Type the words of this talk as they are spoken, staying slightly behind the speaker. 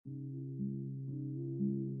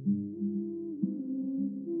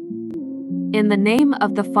In the name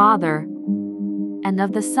of the Father, and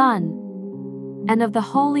of the Son, and of the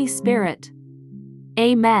Holy Spirit.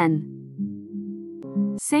 Amen.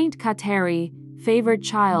 Saint Kateri, favored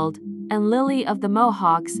child, and lily of the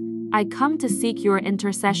Mohawks, I come to seek your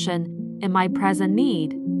intercession in my present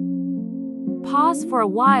need. Pause for a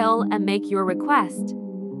while and make your request.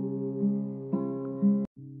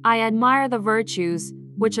 I admire the virtues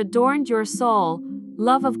which adorned your soul: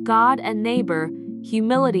 love of God and neighbor,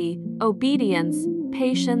 humility, obedience,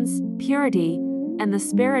 patience, purity, and the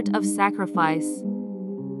spirit of sacrifice.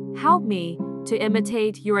 Help me to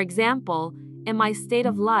imitate your example in my state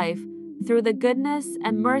of life through the goodness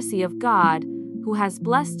and mercy of God, who has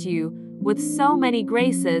blessed you with so many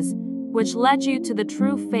graces, which led you to the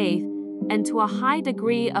true faith and to a high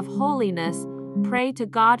degree of holiness. Pray to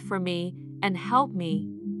God for me and help me.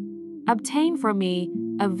 Obtain for me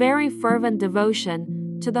a very fervent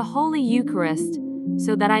devotion to the Holy Eucharist,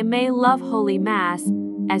 so that I may love Holy Mass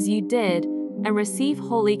as you did and receive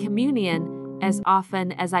Holy Communion as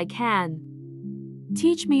often as I can.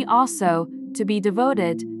 Teach me also to be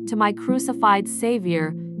devoted to my crucified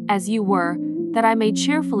Savior as you were, that I may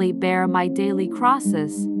cheerfully bear my daily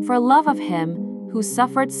crosses, for love of Him who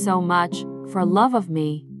suffered so much for love of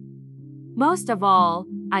me. Most of all,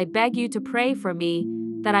 I beg you to pray for me,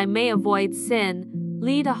 that I may avoid sin,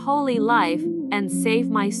 lead a holy life, and save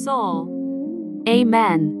my soul.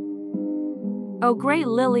 Amen. O great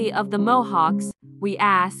lily of the Mohawks, we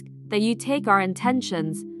ask that you take our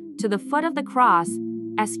intentions to the foot of the cross.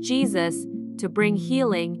 Ask Jesus to bring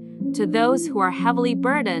healing to those who are heavily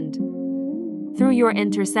burdened. Through your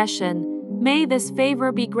intercession, may this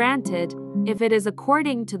favor be granted, if it is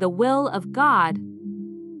according to the will of God.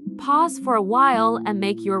 Pause for a while and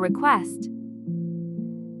make your request.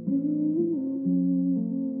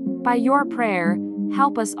 By your prayer,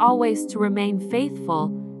 help us always to remain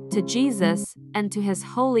faithful to Jesus and to His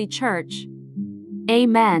holy Church.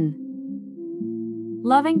 Amen.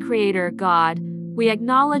 Loving Creator God, we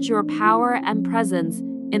acknowledge your power and presence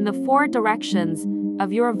in the four directions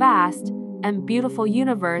of your vast and beautiful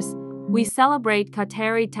universe. We celebrate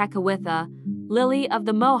Kateri TEKAKWITA, Lily of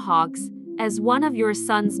the Mohawks, as one of your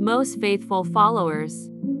Son's most faithful followers.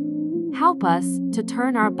 Help us to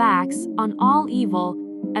turn our backs on all evil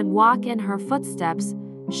and walk in her footsteps,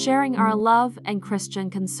 sharing our love and Christian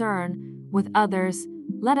concern with others.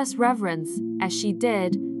 Let us reverence, as she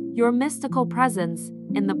did, your mystical presence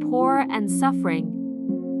in the poor and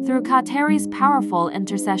suffering. Through Kateri's powerful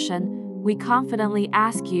intercession, we confidently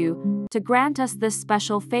ask you to grant us this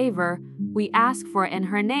special favor. We ask for it in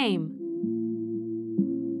her name.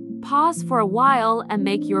 Pause for a while and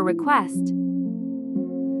make your request.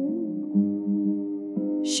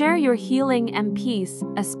 Share your healing and peace,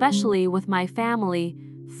 especially with my family,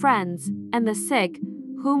 friends, and the sick,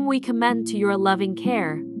 whom we commend to your loving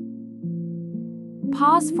care.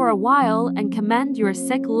 Pause for a while and commend your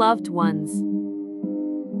sick loved ones.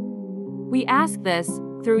 We ask this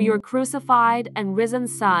through your crucified and risen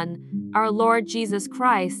Son, our Lord Jesus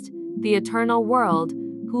Christ, the eternal world,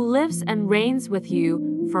 who lives and reigns with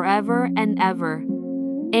you forever and ever.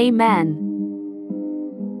 Amen.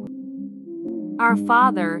 Our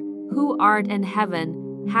Father, who art in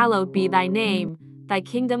heaven, hallowed be thy name. Thy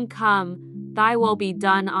kingdom come, thy will be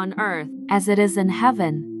done on earth, as it is in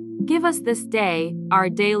heaven. Give us this day our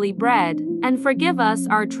daily bread, and forgive us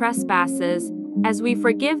our trespasses, as we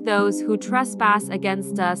forgive those who trespass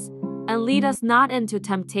against us. And lead us not into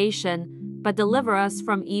temptation, but deliver us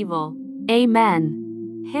from evil.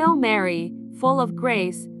 Amen. Hail Mary, full of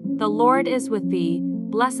grace, the Lord is with thee.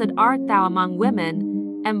 Blessed art thou among women,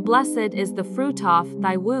 and blessed is the fruit of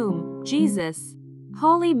thy womb, Jesus.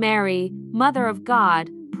 Holy Mary, Mother of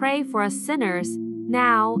God, pray for us sinners,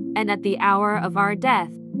 now and at the hour of our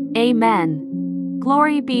death. Amen.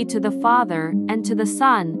 Glory be to the Father, and to the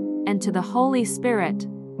Son, and to the Holy Spirit,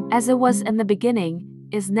 as it was in the beginning,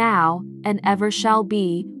 is now, and ever shall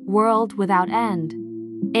be, world without end.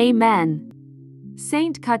 Amen.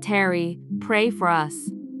 Saint Kateri, pray for us.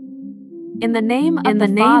 In the name of the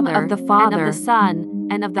Father, and of the Son,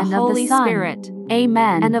 and of the Holy Spirit.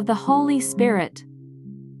 Amen. And of the Holy Spirit.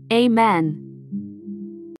 Amen.